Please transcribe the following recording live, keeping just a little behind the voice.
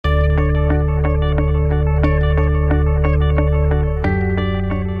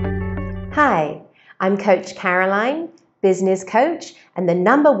I'm Coach Caroline, business coach, and the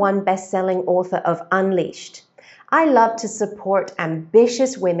 #1 best-selling author of Unleashed. I love to support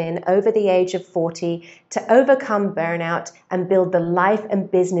ambitious women over the age of 40 to overcome burnout and build the life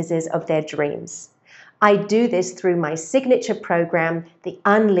and businesses of their dreams. I do this through my signature program, the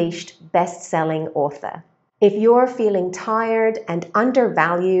Unleashed Best-Selling Author. If you're feeling tired and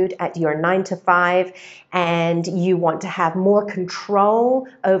undervalued at your 9 to 5 and you want to have more control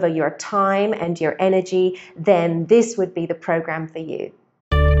over your time and your energy, then this would be the program for you.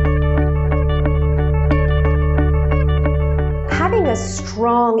 Having a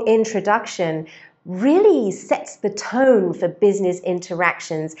strong introduction really sets the tone for business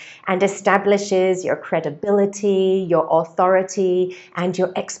interactions and establishes your credibility, your authority, and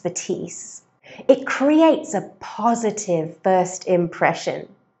your expertise. It creates a positive first impression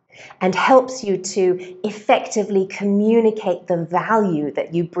and helps you to effectively communicate the value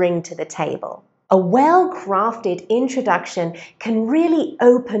that you bring to the table. A well-crafted introduction can really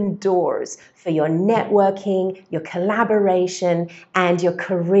open doors for your networking, your collaboration, and your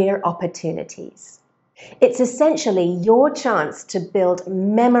career opportunities. It's essentially your chance to build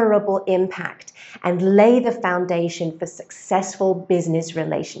memorable impact and lay the foundation for successful business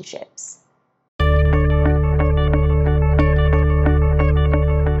relationships.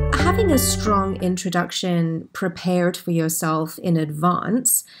 Having a strong introduction prepared for yourself in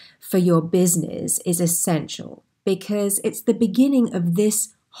advance for your business is essential because it's the beginning of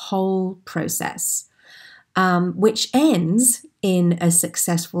this whole process, which ends in a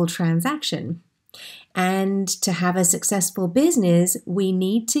successful transaction. And to have a successful business, we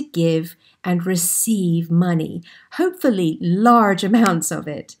need to give and receive money, hopefully large amounts of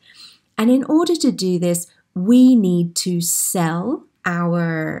it. And in order to do this, we need to sell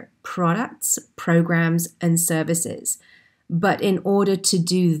our products, programs, and services. But in order to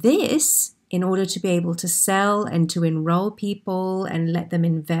do this, in order to be able to sell and to enroll people and let them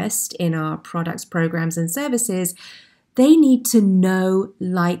invest in our products, programs, and services, they need to know,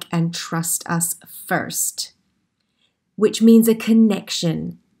 like, and trust us first, which means a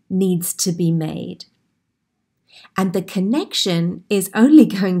connection needs to be made. And the connection is only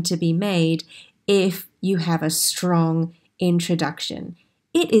going to be made if you have a strong introduction.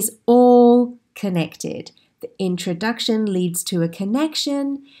 It is all connected. The introduction leads to a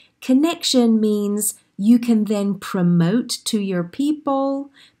connection. Connection means you can then promote to your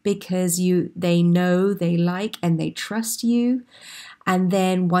people because they know, they like, and they trust you. And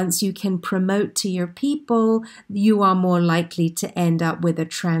then once you can promote to your people, you are more likely to end up with a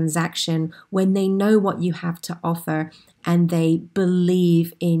transaction when they know what you have to offer and they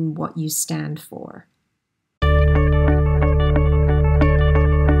believe in what you stand for.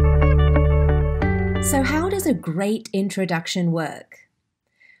 So how does a great introduction work?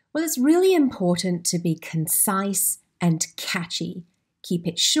 Well, it's really important to be concise and catchy. Keep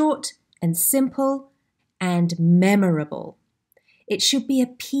it short and simple and memorable. It should be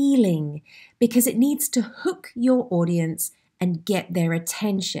appealing because it needs to hook your audience and get their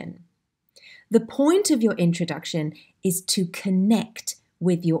attention. The point of your introduction is to connect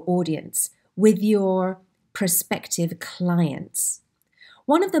with your audience, with your prospective clients.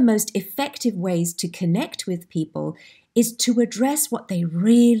 One of the most effective ways to connect with people is to address what they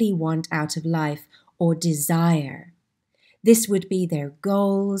really want out of life or desire. This would be their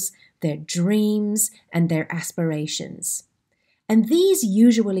goals, their dreams, and their aspirations. And these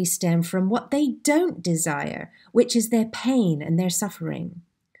usually stem from what they don't desire, which is their pain and their suffering.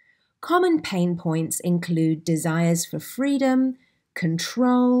 Common pain points include desires for freedom,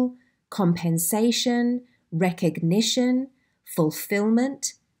 control, compensation, recognition,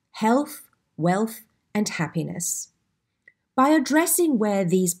 fulfillment, health, wealth, and happiness. By addressing where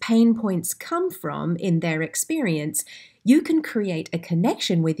these pain points come from in their experience, you can create a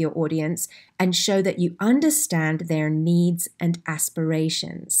connection with your audience and show that you understand their needs and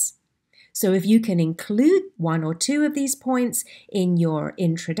aspirations. So if you can include 1 or 2 of these points in your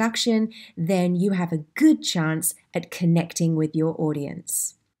introduction, then you have a good chance at connecting with your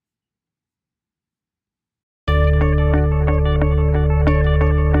audience.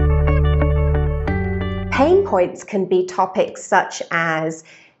 Pain points can be topics such as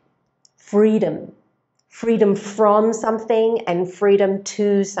freedom from something and freedom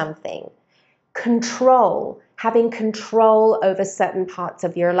to something, control, having control over certain parts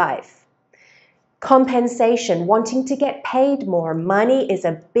of your life, compensation, wanting to get paid more. Money is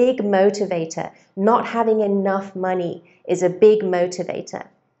a big motivator. Not having enough money is a big motivator.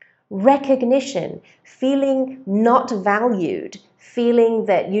 recognition, feeling not valued, feeling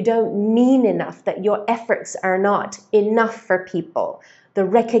that you don't mean enough, that your efforts are not enough for people, the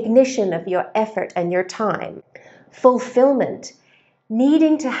recognition of your effort and your time. Fulfillment,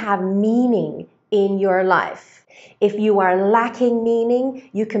 needing to have meaning in your life. If you are lacking meaning,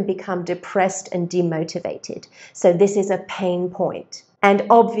 you can become depressed and demotivated. So this is a pain point. And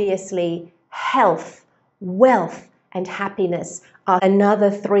obviously, health, wealth, and happiness are another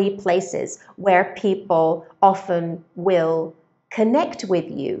 3 places where people often will connect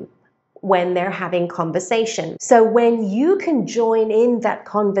with you when they're having conversation. So when you can join in that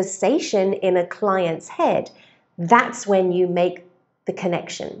conversation in a client's head, that's when you make the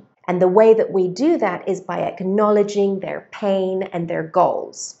connection. And the way that we do that is by acknowledging their pain and their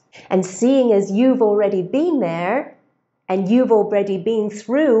goals. And seeing as you've already been there, and you've already been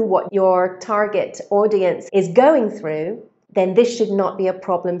through what your target audience is going through, then this should not be a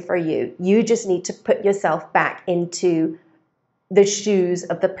problem for you. You just need to put yourself back into the shoes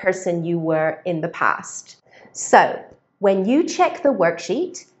of the person you were in the past. So when you check the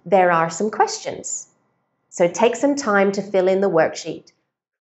worksheet, there are some questions. So take some time to fill in the worksheet.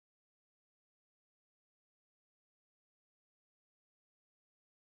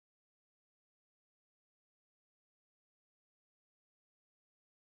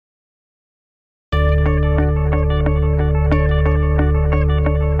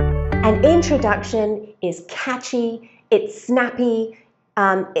 An introduction is catchy, it's snappy,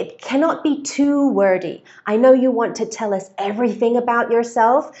 it cannot be too wordy. I know you want to tell us everything about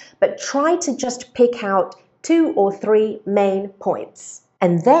yourself, but try to just pick out 2 or 3 main points.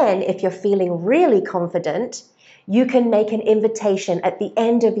 And then if you're feeling really confident, you can make an invitation at the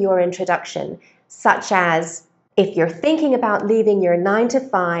end of your introduction, such as, if you're thinking about leaving your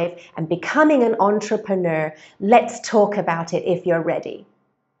 9-to-5 and becoming an entrepreneur, let's talk about it if you're ready.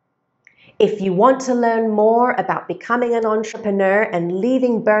 If you want to learn more about becoming an entrepreneur and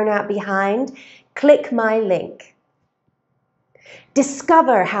leaving burnout behind, click my link.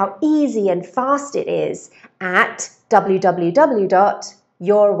 Discover how easy and fast it is at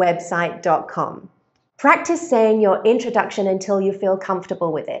www.yourwebsite.com. Practice saying your introduction until you feel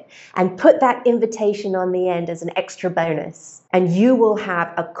comfortable with it, and put that invitation on the end as an extra bonus. And you will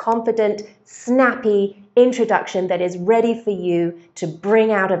have a confident, snappy introduction that is ready for you to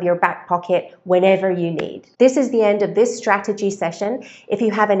bring out of your back pocket whenever you need. This is the end of this strategy session. If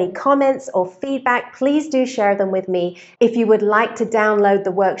you have any comments or feedback, please do share them with me. If you would like to download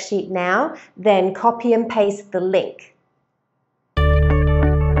the worksheet now, then copy and paste the link